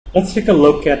Let's take a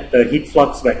look at the heat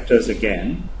flux vectors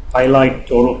again. Highlight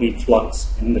total heat flux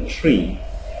in the tree.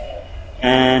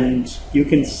 And you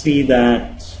can see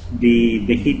that the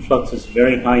heat flux is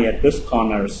very high at this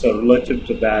corner, so relative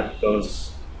to that,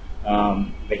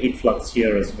 the heat flux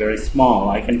here is very small.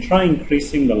 I can try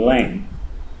increasing the length.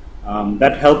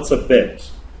 That helps a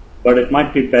bit, but it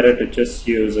might be better to just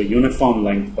use a uniform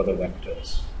length for the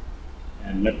vectors.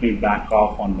 And let me back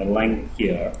off on the length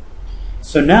here.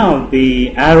 So now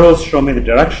the arrows show me the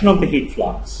direction of the heat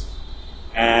flux,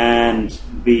 and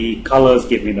the colors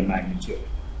give me the magnitude.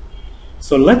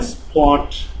 So let's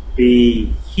plot the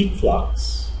heat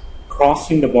flux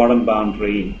crossing the bottom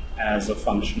boundary as a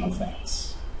function of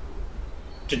x.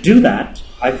 To do that,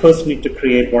 I first need to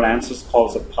create what ANSYS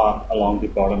calls a path along the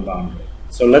bottom boundary.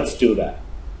 So let's do that.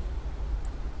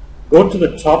 Go to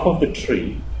the top of the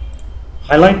tree,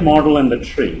 highlight model in the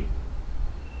tree,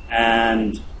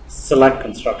 and select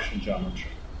construction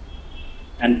geometry.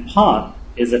 And path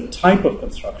is a type of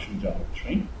construction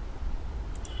geometry.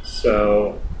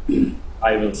 So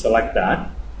I will select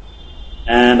that,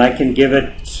 and I can give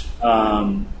it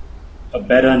a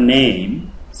better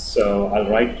name. So I'll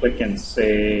right click and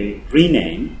say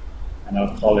rename, and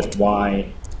I'll call it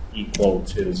y equal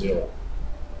to 0.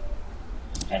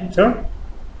 Enter.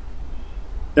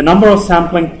 The number of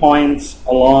sampling points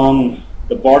along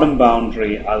the bottom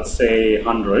boundary, I'll say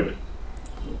 100.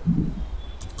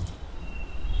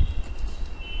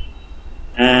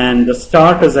 And the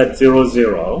start is at 0,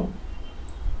 0.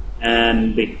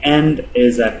 And the end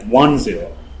is at 1,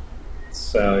 0.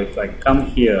 So if I come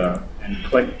here and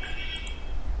click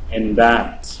in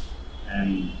that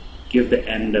and give the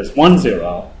end as 1,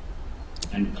 0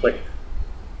 and click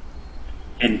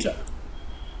enter.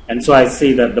 And so I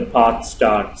see that the path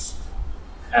starts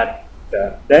at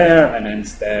there and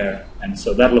ends there, and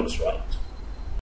so that looks right.